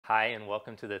Hi, and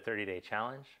welcome to the 30-Day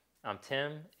Challenge. I'm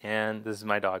Tim, and this is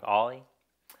my dog Ollie.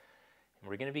 And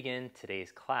we're going to begin today's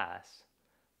class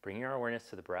bringing our awareness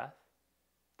to the breath.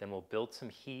 Then we'll build some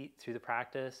heat through the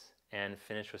practice and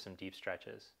finish with some deep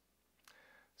stretches.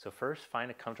 So first,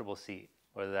 find a comfortable seat,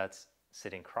 whether that's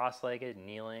sitting cross-legged,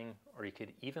 kneeling, or you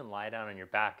could even lie down on your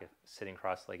back if sitting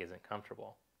cross-legged isn't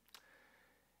comfortable.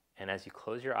 And as you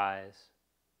close your eyes,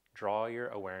 draw your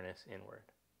awareness inward.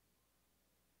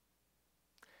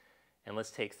 And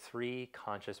let's take 3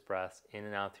 conscious breaths in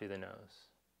and out through the nose.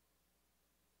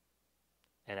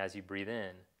 And as you breathe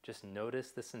in, just notice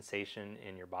the sensation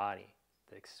in your body,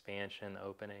 the expansion, the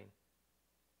opening.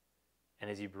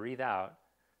 And as you breathe out,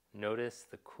 notice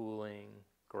the cooling,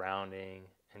 grounding,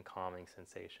 and calming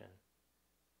sensation.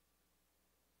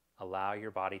 Allow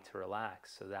your body to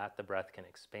relax so that the breath can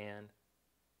expand.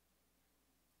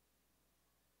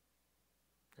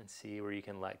 And see where you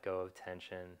can let go of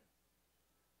tension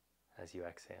as you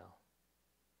exhale.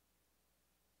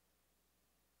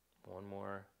 One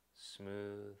more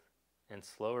smooth and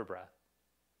slower breath.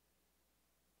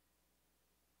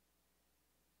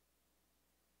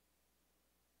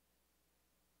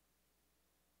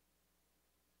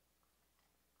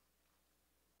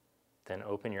 Then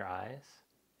open your eyes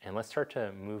and let's start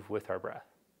to move with our breath.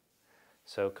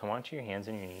 So come onto your hands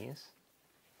and your knees.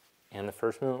 And the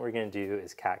first movement we're going to do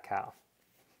is cat-cow.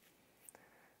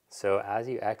 So as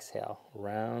you exhale,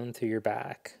 round through your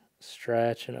back,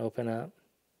 stretch and open up.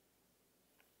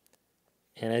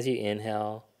 And as you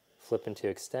inhale, flip into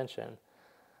extension.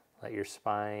 Let your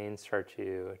spine start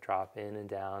to drop in and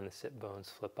down, the sit bones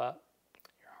flip up,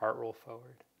 your heart roll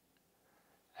forward.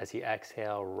 As you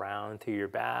exhale, round through your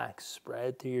back,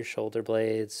 spread through your shoulder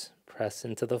blades, press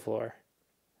into the floor.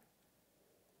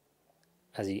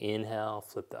 As you inhale,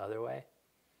 flip the other way.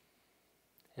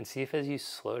 And see if as you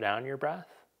slow down your breath,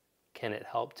 can it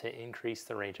help to increase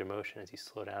the range of motion as you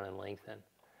slow down and lengthen?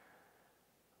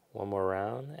 One more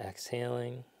round,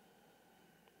 exhaling.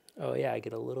 Oh yeah, I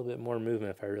get a little bit more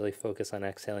movement if I really focus on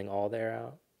exhaling all the air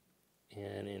out.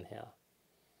 And inhale.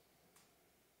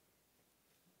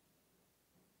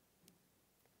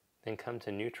 Then come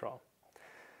to neutral.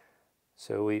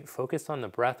 So we focused on the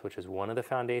breath, which is one of the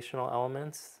foundational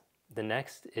elements. The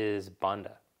next is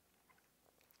bandha.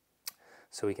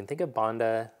 So we can think of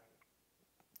bandha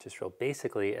just real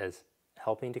basically as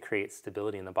helping to create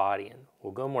stability in the body, and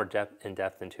we'll go more in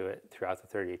depth into it throughout the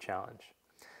 30-day challenge.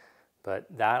 But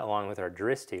that, along with our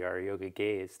dristi, our yoga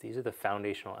gaze, these are the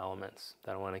foundational elements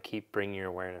that I want to keep bringing your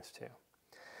awareness to.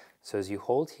 So as you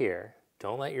hold here,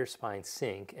 don't let your spine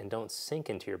sink, and don't sink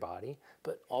into your body,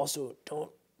 but also don't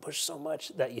push so much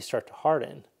that you start to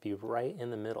harden. Be right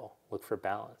in the middle. Look for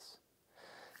balance.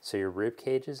 So your rib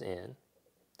cage is in.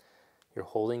 You're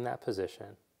holding that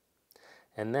position.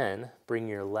 And then bring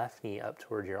your left knee up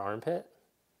towards your armpit,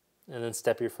 and then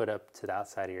step your foot up to the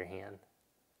outside of your hand.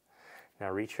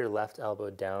 Now reach your left elbow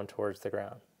down towards the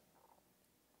ground.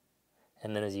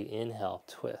 And then as you inhale,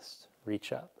 twist,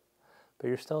 reach up. But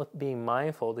you're still being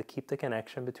mindful to keep the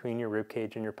connection between your rib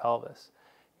cage and your pelvis.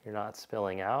 You're not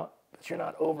spilling out, but you're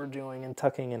not overdoing and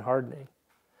tucking and hardening.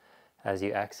 As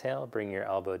you exhale, bring your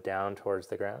elbow down towards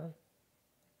the ground.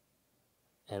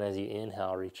 And as you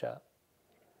inhale, reach up.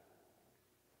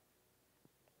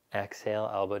 Exhale,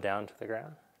 elbow down to the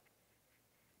ground.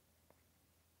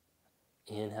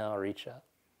 Inhale, reach up.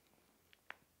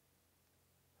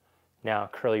 Now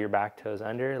curl your back toes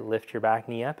under, lift your back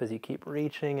knee up as you keep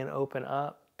reaching and open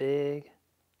up, big.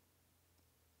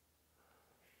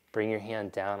 Bring your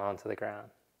hand down onto the ground.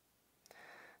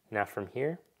 Now from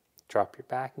here, drop your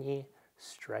back knee,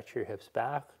 stretch your hips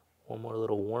back. One more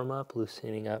little warm up,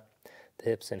 loosening up the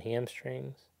hips and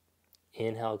hamstrings.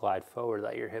 Inhale, glide forward,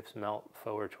 let your hips melt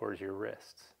forward towards your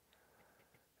wrists.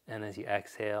 And as you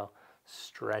exhale,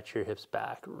 stretch your hips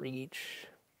back, reach.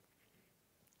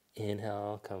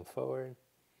 Inhale, come forward.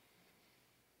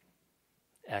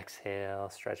 Exhale,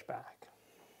 stretch back.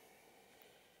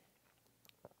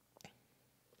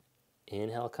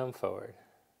 Inhale, come forward.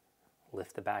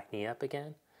 Lift the back knee up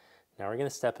again. Now we're going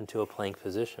to step into a plank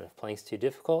position. If plank's too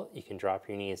difficult, you can drop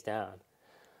your knees down.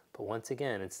 But once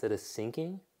again, instead of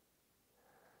sinking,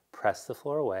 press the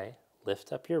floor away,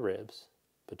 lift up your ribs,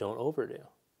 but don't overdo.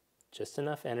 Just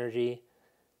enough energy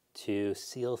to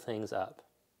seal things up.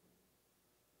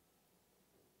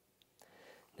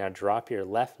 Now drop your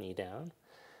left knee down,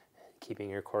 keeping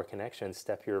your core connection.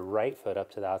 Step your right foot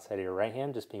up to the outside of your right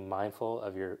hand, just being mindful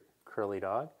of your curly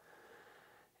dog.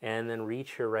 And then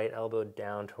reach your right elbow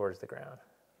down towards the ground.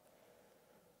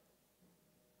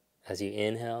 As you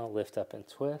inhale, lift up and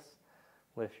twist.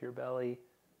 Lift your belly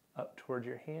up towards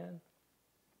your hand.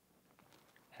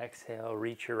 Exhale,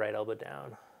 reach your right elbow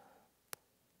down.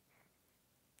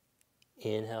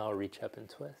 Inhale, reach up and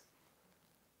twist.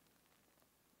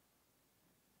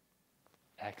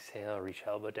 Exhale, reach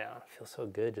elbow down. Feels so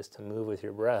good just to move with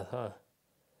your breath, huh?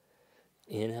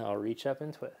 Inhale, reach up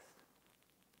and twist.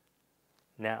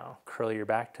 Now, curl your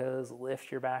back toes,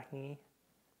 lift your back knee.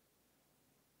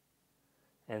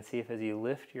 And see if as you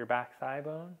lift your back thigh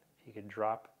bone, if you could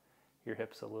drop your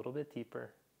hips a little bit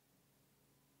deeper.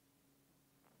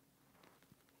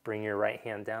 Bring your right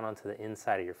hand down onto the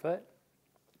inside of your foot.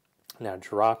 Now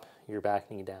drop your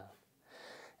back knee down.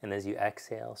 And as you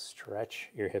exhale, stretch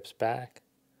your hips back.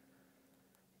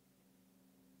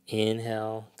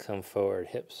 Inhale, come forward,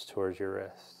 hips towards your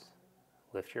wrists.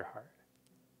 Lift your heart.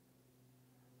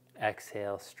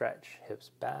 Exhale, stretch, hips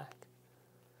back.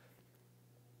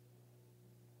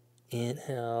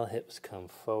 Inhale, hips come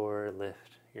forward,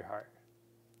 lift your heart.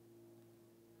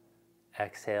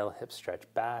 Exhale, hips stretch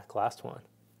back. Last one.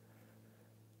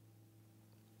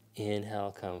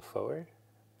 Inhale, come forward.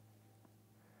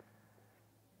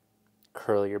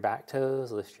 Curl your back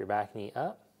toes, lift your back knee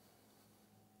up.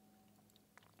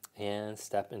 And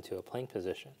step into a plank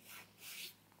position.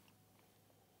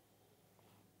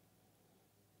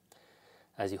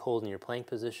 As you hold in your plank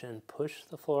position, push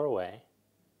the floor away.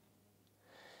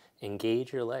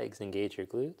 Engage your legs, engage your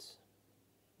glutes.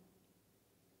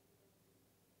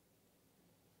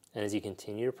 And as you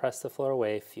continue to press the floor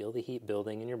away, feel the heat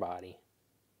building in your body.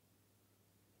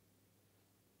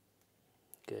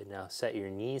 Good. Now set your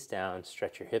knees down,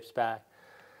 stretch your hips back,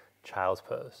 child's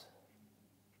pose.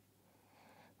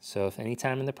 So if any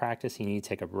time in the practice you need to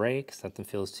take a break, something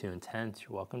feels too intense,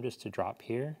 you're welcome just to drop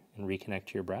here and reconnect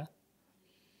to your breath.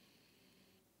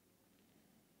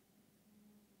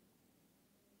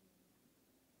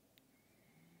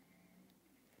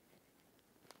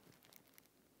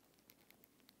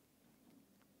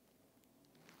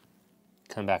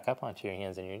 Come back up onto your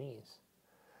hands and your knees.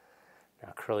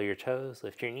 Now curl your toes,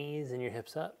 lift your knees and your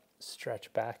hips up,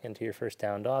 stretch back into your first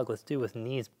down dog. Let's do it with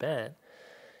knees bent.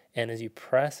 And as you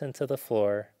press into the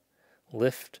floor,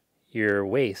 lift your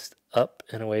waist up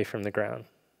and away from the ground.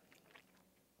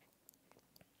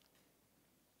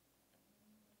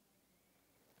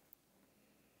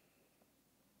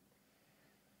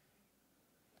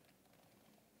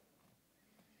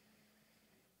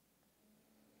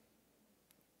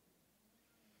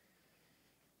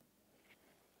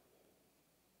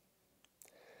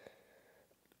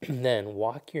 Then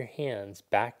walk your hands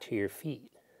back to your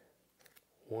feet,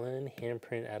 one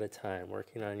handprint at a time,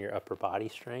 working on your upper body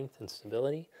strength and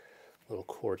stability. A little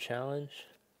core challenge.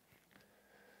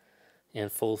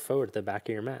 And fold forward to the back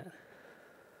of your mat.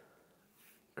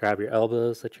 Grab your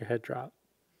elbows, let your head drop.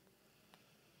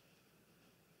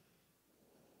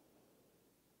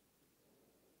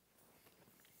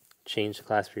 Change the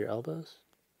clasp of your elbows.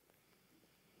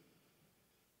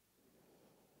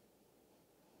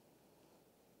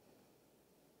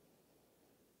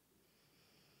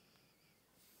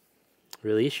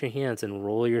 Release your hands and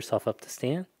roll yourself up to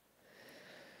stand.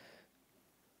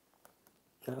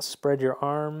 Now spread your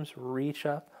arms, reach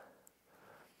up.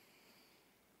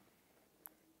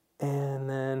 And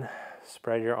then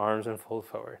spread your arms and fold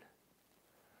forward.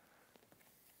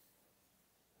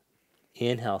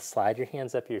 Inhale, slide your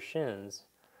hands up your shins.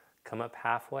 Come up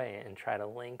halfway and try to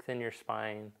lengthen your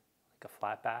spine like a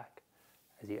flat back.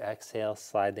 As you exhale,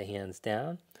 slide the hands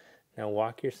down. Now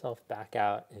walk yourself back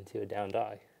out into a down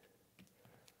dog.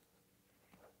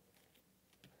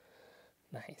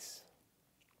 Nice.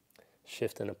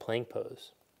 Shift in a plank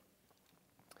pose.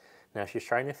 Now if you're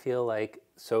starting to feel like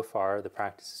so far the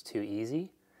practice is too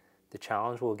easy, the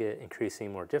challenge will get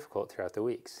increasingly more difficult throughout the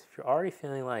weeks. If you're already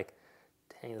feeling like,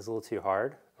 dang, it's a little too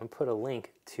hard, I'm going to put a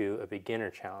link to a beginner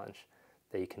challenge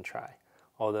that you can try.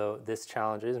 Although this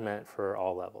challenge is meant for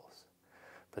all levels.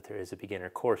 But there is a beginner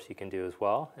course you can do as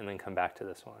well, and then come back to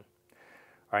this one.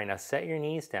 All right, now set your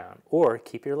knees down, or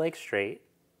keep your legs straight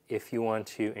if you want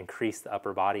to increase the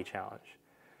upper body challenge.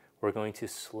 We're going to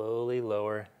slowly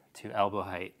lower to elbow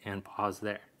height and pause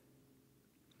there.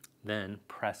 Then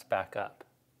press back up.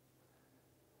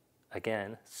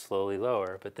 Again, slowly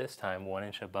lower, but this time 1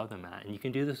 inch above the mat. And you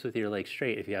can do this with your legs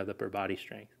straight if you have the upper body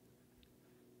strength.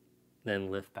 Then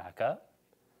lift back up.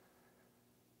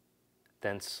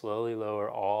 Then slowly lower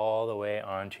all the way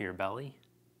onto your belly.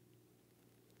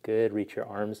 Good, reach your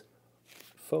arms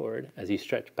forward as you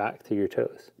stretch back through your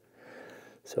toes.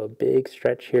 So a big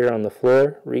stretch here on the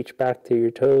floor, reach back through your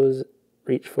toes,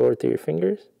 reach forward through your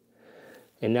fingers.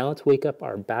 And now let's wake up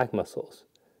our back muscles.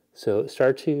 So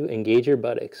start to engage your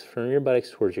buttocks, firm your buttocks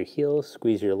towards your heels,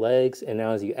 squeeze your legs, and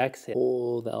now as you exhale,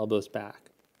 pull the elbows back.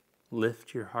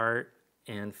 Lift your heart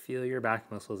and feel your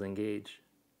back muscles engage.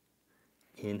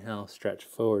 Inhale, stretch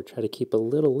forward. Try to keep a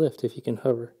little lift if you can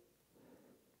hover.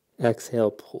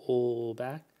 Exhale, pull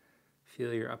back.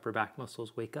 Feel your upper back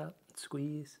muscles wake up.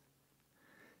 Squeeze.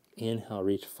 Inhale,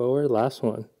 reach forward. Last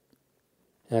one.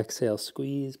 Exhale,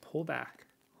 squeeze, pull back.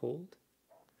 Hold.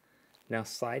 Now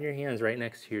slide your hands right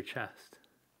next to your chest.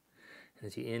 And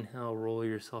as you inhale, roll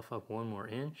yourself up 1 more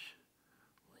inch.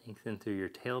 Lengthen through your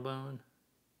tailbone.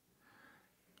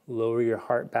 Lower your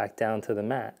heart back down to the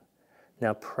mat.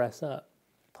 Now press up.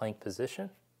 Plank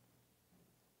position.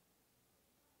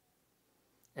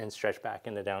 And stretch back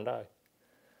into down dog.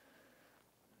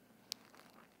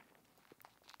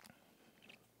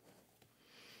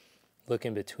 Look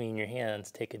in between your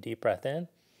hands. Take a deep breath in.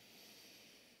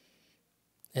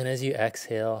 And as you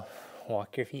exhale,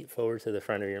 walk your feet forward to the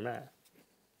front of your mat.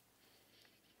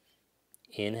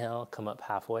 Inhale, come up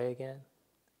halfway again.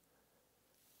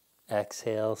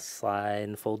 Exhale, slide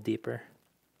and fold deeper.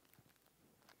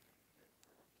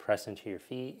 Press into your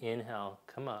feet. Inhale,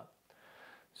 come up.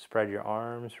 Spread your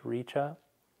arms, reach up.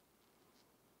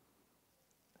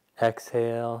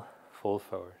 Exhale, fold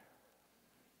forward.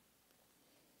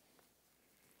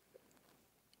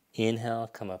 Inhale,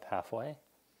 come up halfway.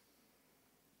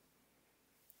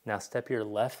 Now step your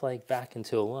left leg back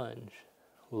into a lunge.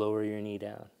 Lower your knee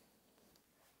down.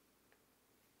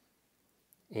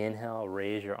 Inhale,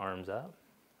 raise your arms up.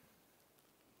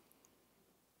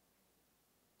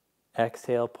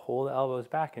 Exhale, pull the elbows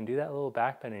back and do that little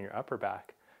back bend in your upper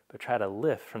back, but try to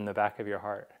lift from the back of your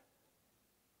heart.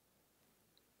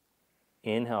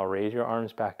 Inhale, raise your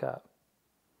arms back up.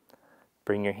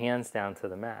 Bring your hands down to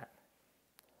the mat.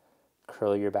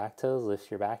 Curl your back toes,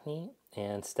 lift your back knee,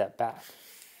 and step back.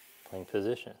 Plank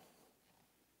position.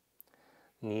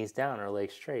 Knees down or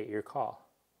legs straight, your call.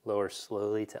 Lower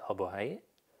slowly to elbow height.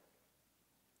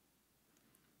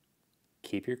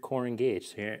 Keep your core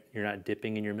engaged so you're not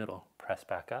dipping in your middle. Press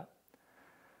back up.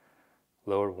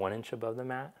 Lower 1 inch above the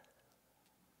mat.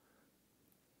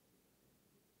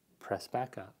 Press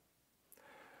back up.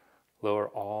 Lower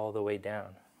all the way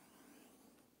down.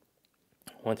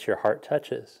 Once your heart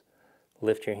touches,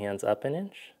 lift your hands up 1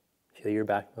 inch. Feel your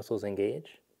back muscles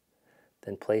engage.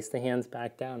 Then place the hands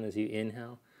back down as you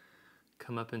inhale.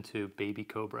 Come up into baby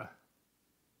cobra.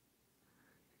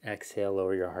 Exhale,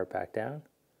 lower your heart back down.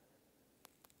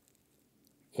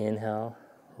 Inhale,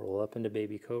 roll up into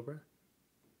baby cobra.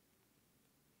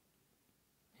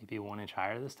 Maybe 1 inch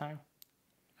higher this time.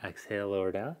 Exhale,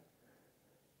 lower down.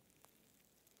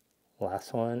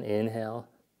 Last one, inhale.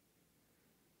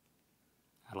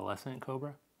 Adolescent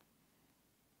cobra.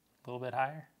 A little bit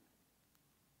higher.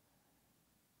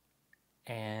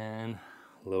 And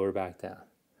lower back down.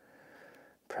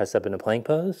 Press up into plank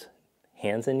pose.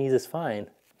 Hands and knees is fine.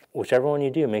 Whichever one you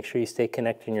do, make sure you stay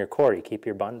connected in your core. You keep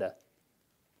your bandha.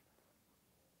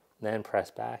 Then press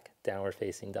back, downward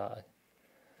facing dog.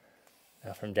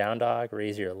 Now from down dog,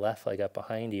 raise your left leg up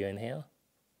behind you. Inhale.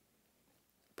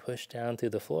 Push down through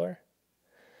the floor.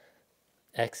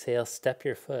 Exhale, step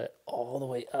your foot all the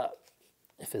way up.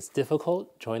 If it's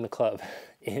difficult, join the club.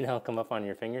 Inhale, come up on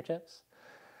your fingertips.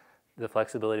 The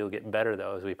flexibility will get better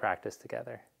though as we practice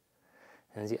together.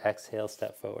 And as you exhale,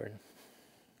 step forward.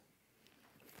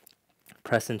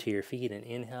 Press into your feet and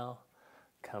inhale.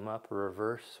 Come up,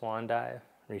 reverse swan dive.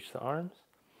 Reach the arms.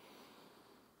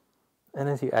 And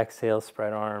as you exhale,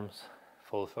 spread arms,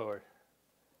 fold forward.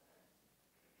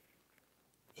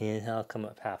 Inhale, come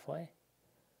up halfway.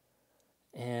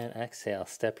 And exhale,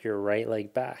 step your right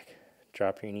leg back.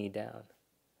 Drop your knee down.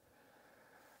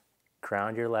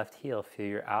 Ground your left heel. Feel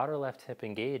your outer left hip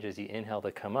engage as you inhale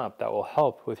to come up. That will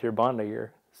help with your bandha,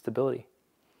 your stability.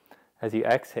 As you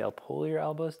exhale, pull your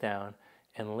elbows down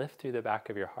and lift through the back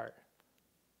of your heart.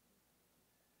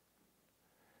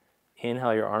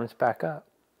 Inhale your arms back up.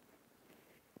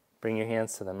 Bring your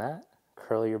hands to the mat.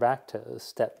 Curl your back toes.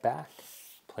 Step back.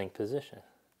 Plank position.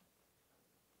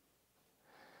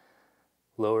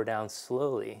 Lower down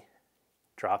slowly.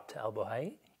 Drop to elbow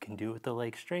height. You can do it with the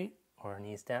legs straight or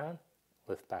knees down.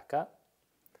 Lift back up.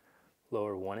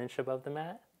 Lower 1 inch above the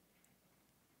mat.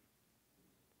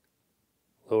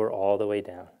 Lower all the way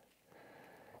down.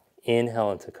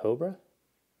 Inhale into cobra.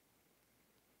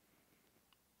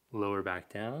 Lower back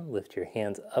down, lift your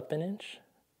hands up 1 inch.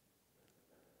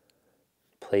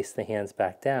 Place the hands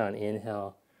back down.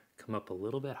 Inhale, come up a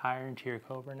little bit higher into your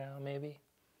cobra now, maybe.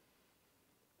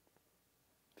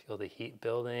 Feel the heat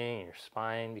building, your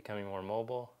spine becoming more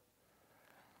mobile.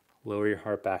 Lower your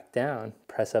heart back down,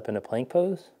 press up into plank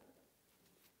pose.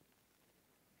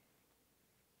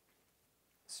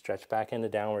 Stretch back into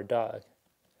downward dog.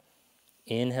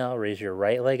 Inhale, raise your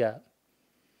right leg up.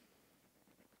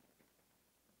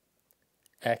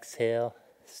 Exhale,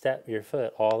 step your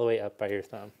foot all the way up by your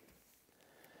thumb.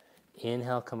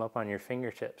 Inhale, come up on your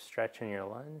fingertips, stretch in your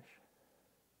lunge.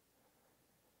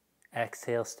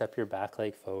 Exhale, step your back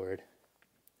leg forward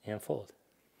and fold.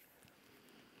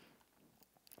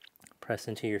 Press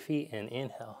into your feet and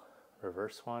inhale.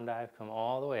 Reverse swan dive, come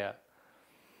all the way up.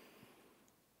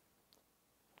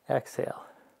 Exhale,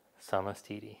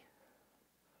 Samasthiti.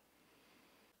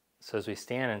 So as we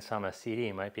stand in Samasthiti,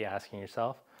 you might be asking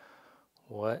yourself,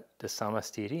 what does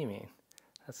Samasthiti mean?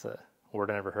 That's a word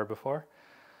I never heard before.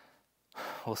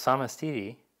 Well,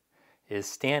 Samasthiti is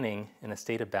standing in a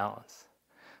state of balance.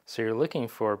 So you're looking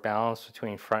for balance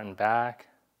between front and back,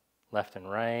 left and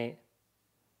right,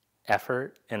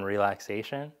 effort and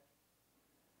relaxation.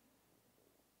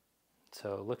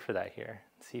 So look for that here.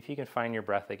 See if you can find your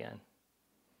breath again.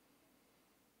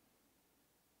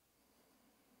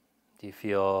 Do you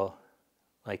feel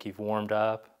like you've warmed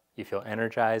up? You feel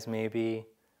energized maybe?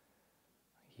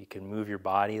 You can move your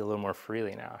body a little more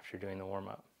freely now if you're doing the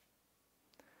warm-up.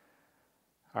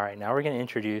 All right, now we're going to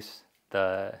introduce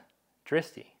the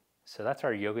Drishti. So that's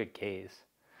our yogic gaze.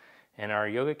 And our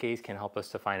yogic gaze can help us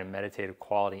to find a meditative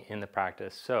quality in the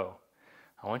practice. So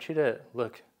I want you to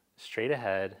look straight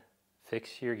ahead,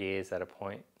 fix your gaze at a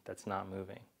point that's not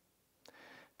moving.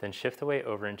 Then shift the weight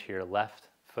over into your left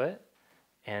foot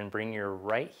and bring your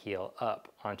right heel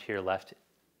up onto your left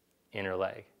inner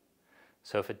leg.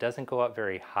 So if it doesn't go up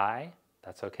very high,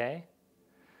 that's okay.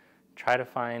 Try to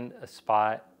find a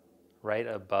spot right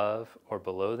above or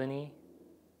below the knee.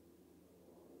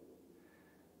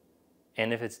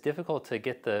 And if it's difficult to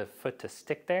get the foot to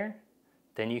stick there,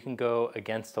 then you can go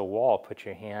against the wall, put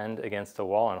your hand against the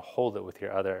wall and hold it with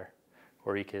your other,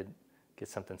 or you could get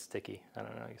something sticky. I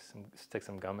don't know, stick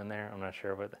some gum in there, I'm not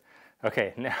sure what.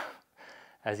 Okay, now,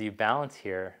 as you balance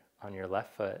here on your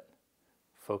left foot,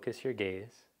 focus your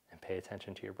gaze and pay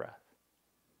attention to your breath.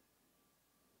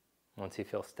 Once you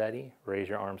feel steady, raise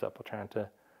your arms up. We'll try not to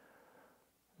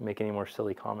make any more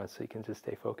silly comments so you can just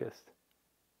stay focused.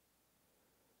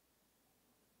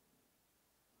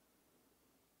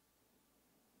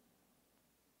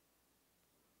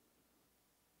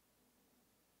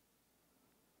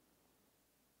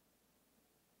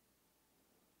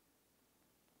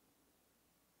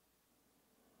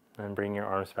 And bring your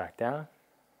arms back down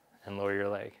and lower your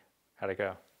leg. How'd it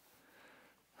go?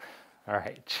 All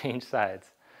right, change sides.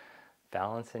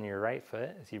 Balance in your right foot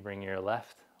as you bring your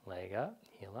left leg up,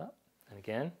 heel up. And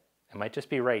again, it might just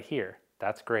be right here.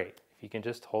 That's great. If you can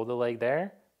just hold the leg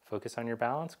there, focus on your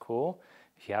balance, cool.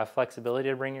 If you have flexibility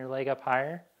to bring your leg up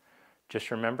higher, just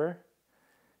remember,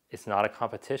 it's not a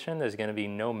competition. There's going to be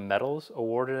no medals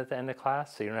awarded at the end of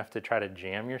class, so you don't have to try to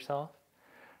jam yourself.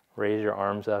 Raise your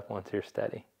arms up once you're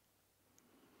steady.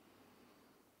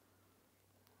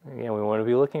 Again, we want to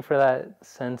be looking for that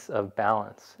sense of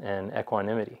balance and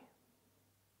equanimity.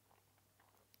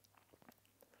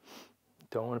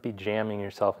 Don't want to be jamming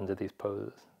yourself into these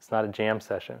poses. It's not a jam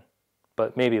session.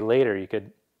 But maybe later you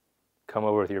could come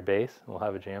over with your bass and we'll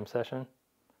have a jam session.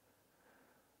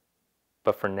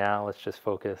 But for now, let's just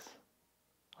focus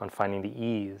on finding the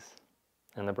ease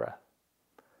in the breath.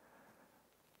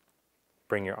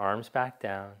 Bring your arms back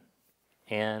down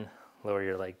and lower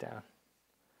your leg down.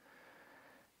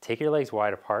 Take your legs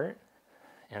wide apart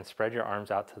and spread your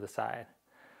arms out to the side.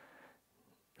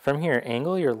 From here,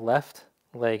 angle your left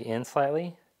leg in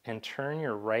slightly and turn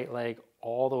your right leg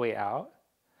all the way out.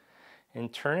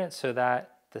 And turn it so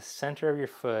that the center of your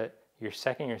foot, your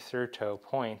second, your third toe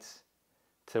points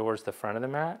towards the front of the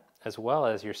mat, as well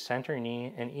as your center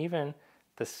knee and even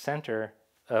the center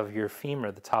of your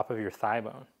femur, the top of your thigh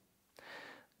bone.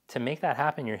 To make that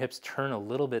happen, your hips turn a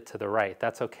little bit to the right.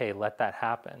 That's okay, let that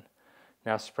happen.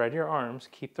 Now spread your arms,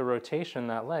 keep the rotation in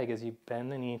that leg as you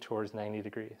bend the knee towards 90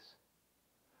 degrees.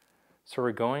 So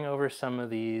we're going over some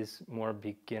of these more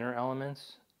beginner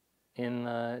elements in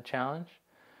the challenge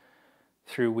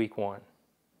through week 1.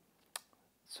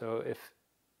 So if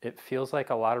it feels like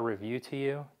a lot of review to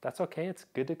you, that's okay. It's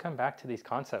good to come back to these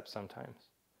concepts sometimes.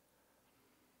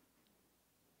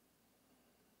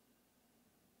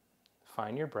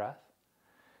 Find your breath.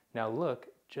 Now look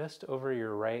just over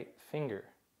your right finger.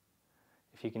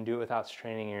 If you can do it without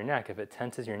straining your neck, if it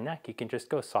tenses your neck, you can just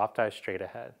go soft eyes straight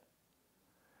ahead.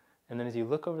 And then as you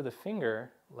look over the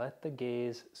finger, let the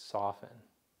gaze soften.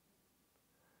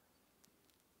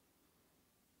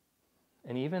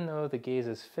 And even though the gaze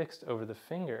is fixed over the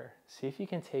finger, see if you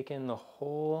can take in the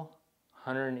whole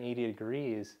 180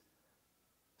 degrees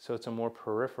so it's a more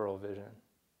peripheral vision.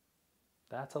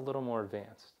 That's a little more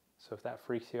advanced. So if that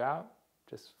freaks you out,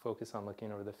 Just focus on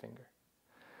looking over the finger.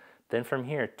 Then from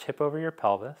here, tip over your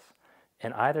pelvis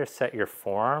and either set your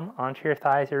forearm onto your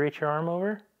thigh as you reach your arm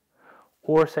over,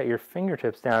 or set your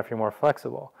fingertips down if you're more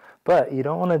flexible. But you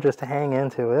don't want to just hang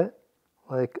into it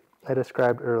like I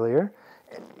described earlier.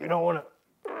 And you don't want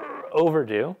to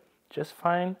overdo. Just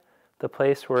find the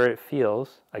place where it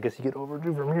feels, I guess you could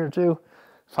overdo from here too.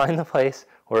 Find the place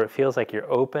where it feels like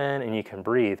you're open and you can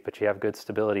breathe, but you have good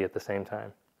stability at the same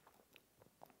time.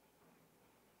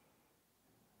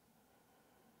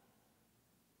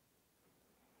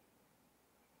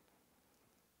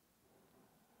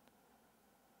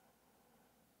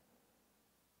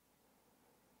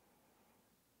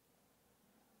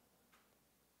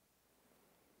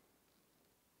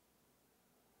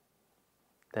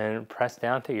 Then press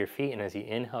down through your feet, and as you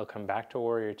inhale, come back to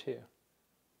Warrior Two.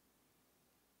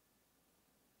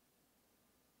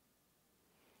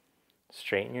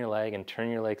 Straighten your leg and turn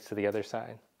your legs to the other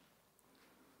side.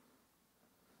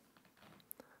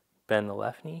 Bend the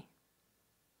left knee.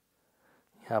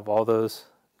 You have all those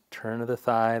turn of the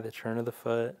thigh, the turn of the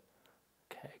foot.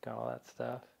 Okay, got all that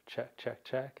stuff. Check, check,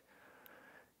 check.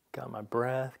 Got my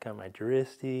breath, got my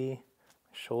drishti.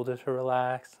 My shoulders are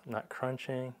relaxed. I'm not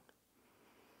crunching.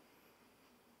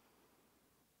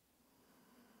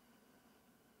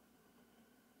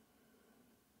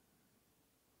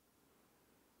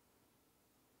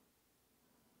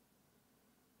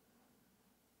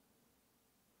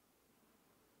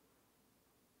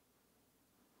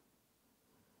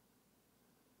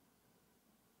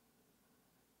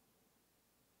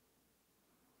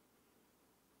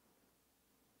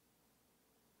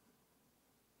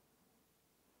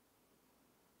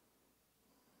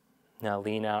 Now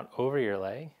lean out over your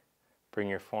leg, bring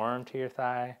your forearm to your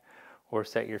thigh, or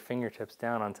set your fingertips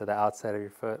down onto the outside of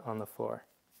your foot on the floor.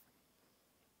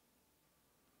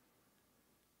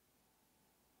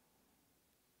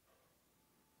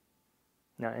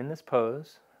 Now in this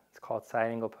pose, it's called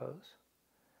side angle pose.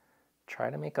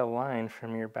 Try to make a line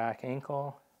from your back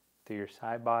ankle, through your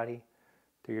side body,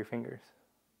 through your fingers.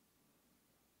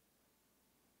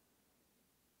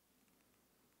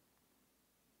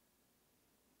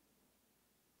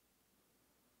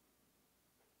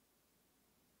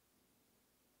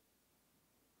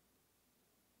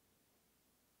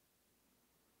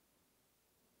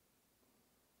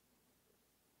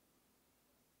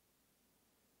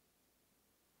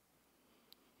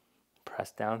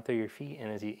 Press down through your feet,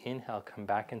 and as you inhale, come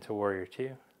back into Warrior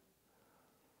Two.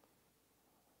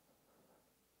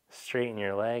 Straighten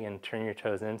your leg and turn your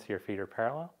toes in so your feet are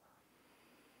parallel.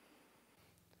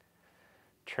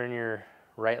 Turn your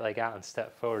right leg out and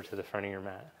step forward to the front of your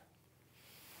mat.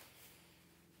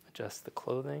 Adjust the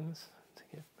clothings to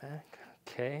get back.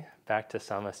 Okay, back to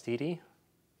Samastiti,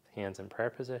 hands in prayer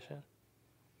position.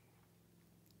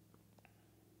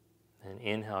 And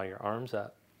inhale your arms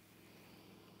up.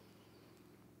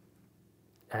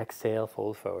 Exhale,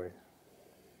 fold forward.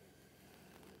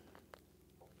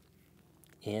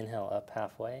 Inhale up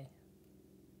halfway.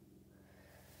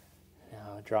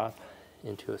 Now drop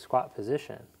into a squat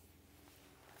position.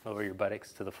 Lower your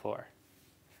buttocks to the floor.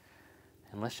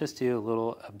 And let's just do a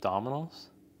little abdominals.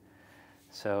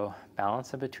 So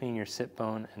balance it between your sit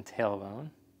bone and tailbone.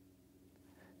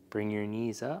 Bring your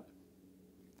knees up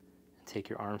and take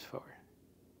your arms forward.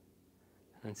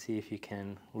 And see if you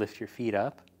can lift your feet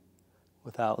up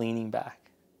without leaning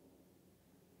back.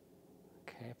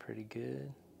 Okay, pretty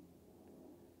good.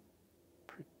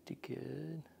 Pretty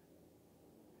good.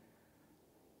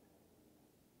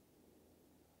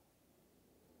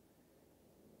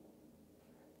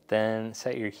 Then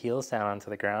set your heels down onto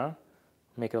the ground.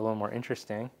 Make it a little more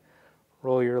interesting.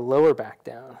 Roll your lower back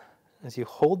down. As you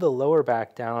hold the lower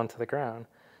back down onto the ground,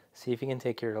 see if you can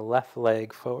take your left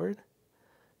leg forward,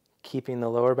 keeping the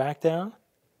lower back down.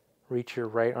 Reach your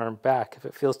right arm back. If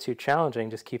it feels too challenging,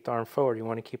 just keep the arm forward. You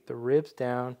want to keep the ribs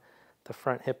down, the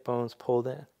front hip bones pulled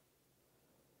in.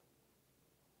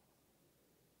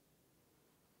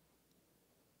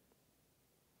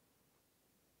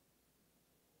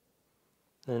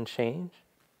 Then change.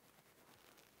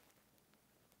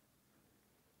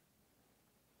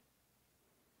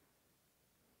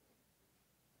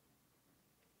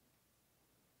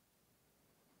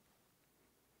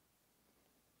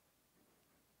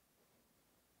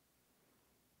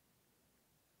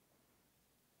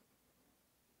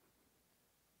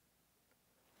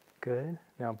 Good.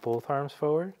 Now both arms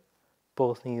forward,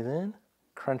 both knees in,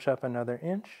 crunch up another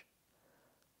inch.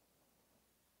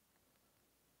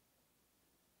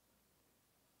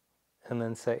 And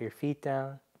then set your feet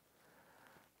down.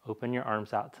 Open your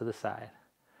arms out to the side.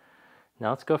 Now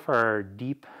let's go for our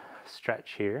deep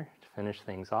stretch here to finish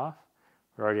things off.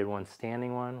 We already did one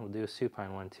standing one. We'll do a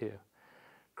supine one too.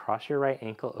 Cross your right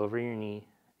ankle over your knee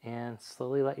and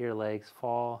slowly let your legs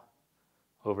fall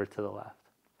over to the left.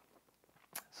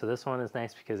 So this one is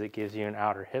nice because it gives you an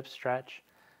outer hip stretch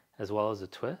as well as a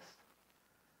twist.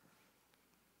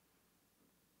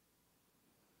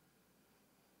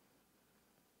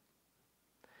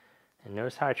 And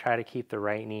notice how I try to keep the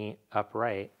right knee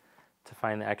upright to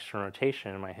find the extra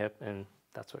rotation in my hip, and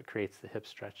that's what creates the hip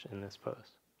stretch in this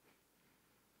pose.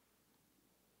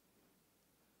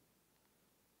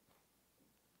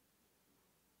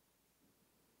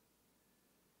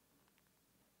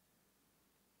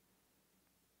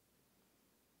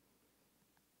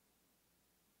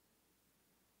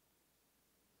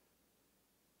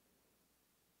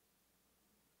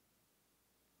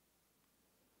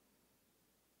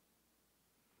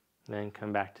 Then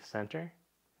come back to center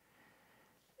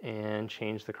and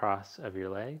change the cross of your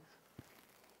legs.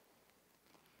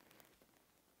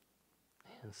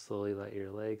 And slowly let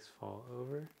your legs fall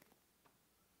over.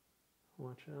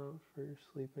 Watch out for your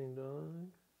sleeping dog.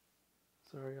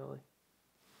 Sorry, Ollie.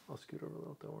 I'll scoot over a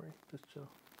little, don't worry. Just chill.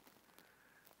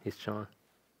 He's chilling.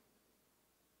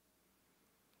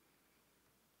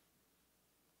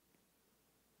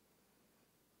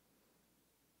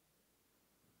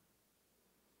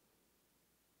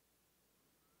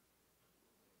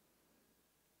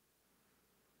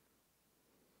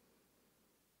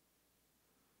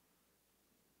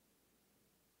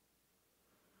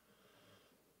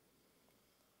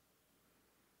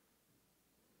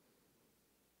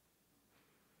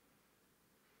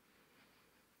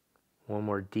 One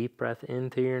more deep breath in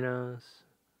through your nose.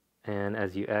 And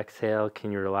as you exhale, can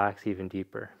you relax even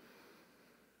deeper?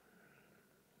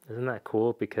 Isn't that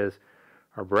cool? Because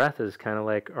our breath is kind of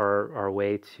like our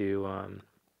way to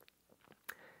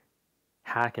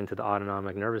hack into the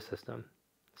autonomic nervous system.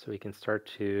 So we can start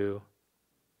to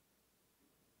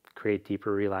create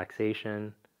deeper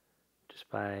relaxation just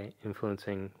by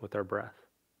influencing with our breath.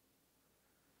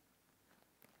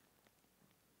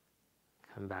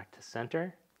 Come back to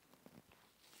center.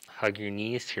 Hug your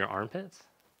knees to your armpits.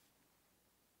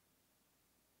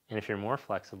 And if you're more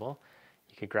flexible,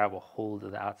 you could grab a hold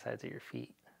of the outsides of your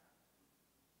feet.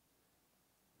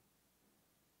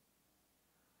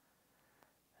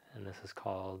 And this is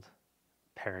called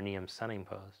perineum sunning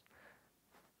pose.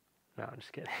 No, I'm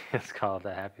just kidding. It's called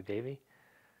the happy baby.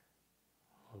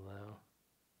 Although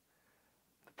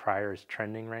the prior is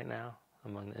trending right now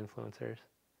among the influencers.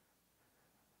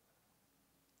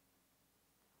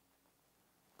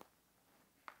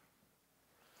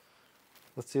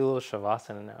 Let's do a little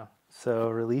Shavasana now. So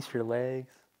release your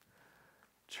legs,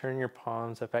 turn your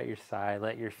palms up at your side,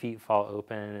 let your feet fall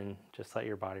open, and just let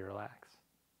your body relax.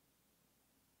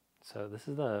 So this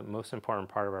is the most important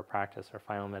part of our practice, our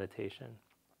final meditation.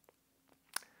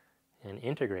 And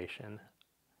integration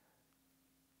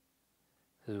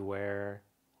is where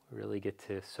we really get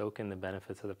to soak in the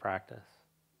benefits of the practice.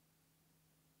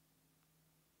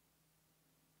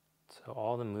 So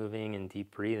all the moving and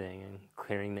deep breathing and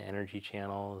clearing the energy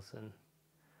channels and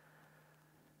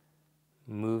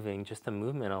moving, just the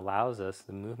movement allows us,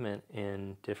 the movement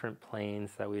in different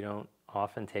planes that we don't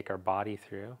often take our body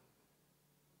through.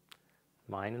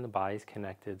 Mind and the body is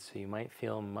connected, so you might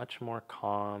feel much more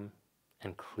calm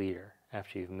and clear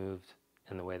after you've moved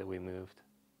in the way that we moved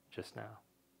just now.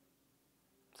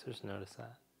 So just notice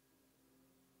that.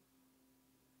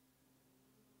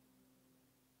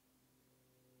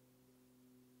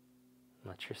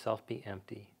 Let yourself be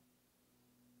empty.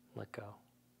 Let go.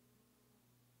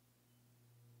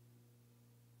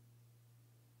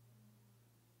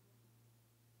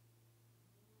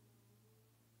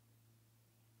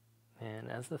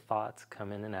 And as the thoughts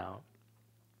come in and out,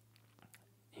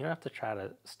 you don't have to try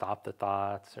to stop the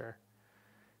thoughts or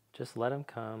just let them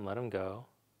come, let them go.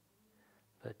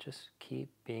 But just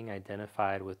keep being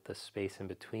identified with the space in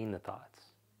between the thoughts.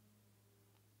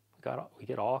 We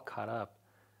get all caught up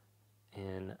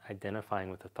in identifying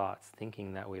with the thoughts,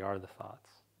 thinking that we are the thoughts.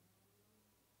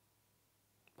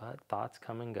 But thoughts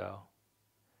come and go,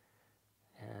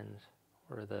 and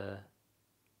we're the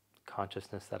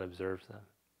consciousness that observes them.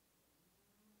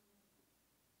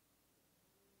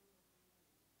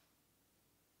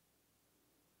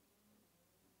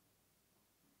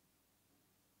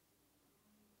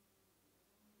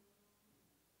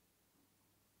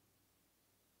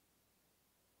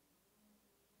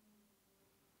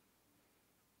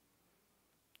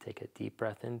 Take a deep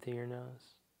breath in through your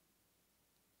nose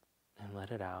and let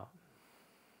it out.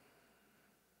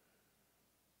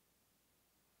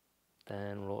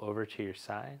 Then roll over to your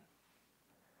side,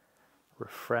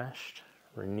 refreshed,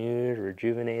 renewed,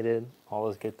 rejuvenated, all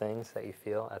those good things that you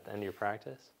feel at the end of your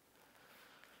practice.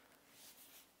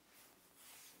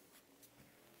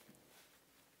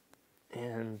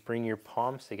 And bring your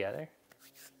palms together.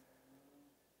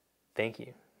 Thank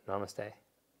you. Namaste.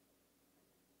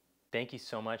 Thank you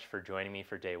so much for joining me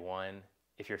for day one.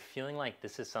 If you're feeling like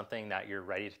this is something that you're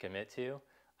ready to commit to,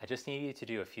 I just need you to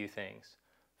do a few things.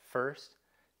 First,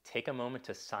 take a moment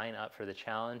to sign up for the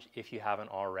challenge if you haven't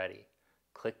already.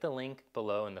 Click the link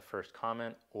below in the first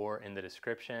comment or in the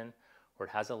description, where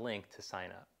it has a link to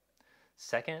sign up.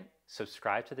 Second,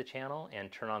 subscribe to the channel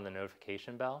and turn on the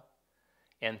notification bell.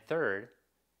 And third,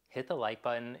 hit the like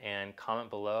button and comment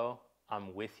below,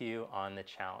 I'm with you on the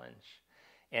challenge.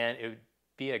 And it would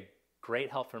be a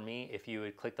great help for me if you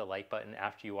would click the like button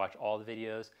after you watch all the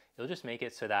videos. It'll just make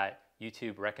it so that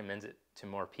YouTube recommends it to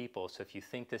more people. So if you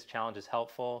think this challenge is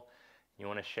helpful, you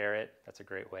want to share it, that's a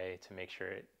great way to make sure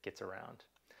it gets around.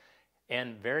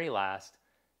 And very last,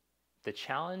 the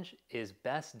challenge is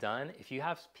best done if you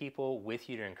have people with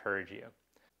you to encourage you.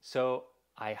 So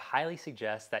I highly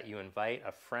suggest that you invite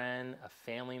a friend, a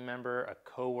family member, a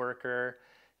coworker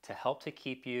to help to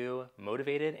keep you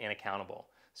motivated and accountable.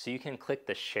 So you can click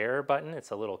the share button,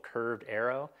 it's a little curved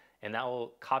arrow, and that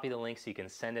will copy the link so you can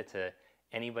send it to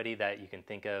anybody that you can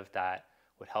think of that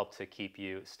would help to keep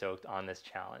you stoked on this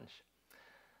challenge.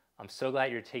 I'm so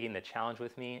glad you're taking the challenge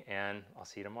with me, and I'll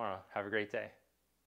see you tomorrow. Have a great day.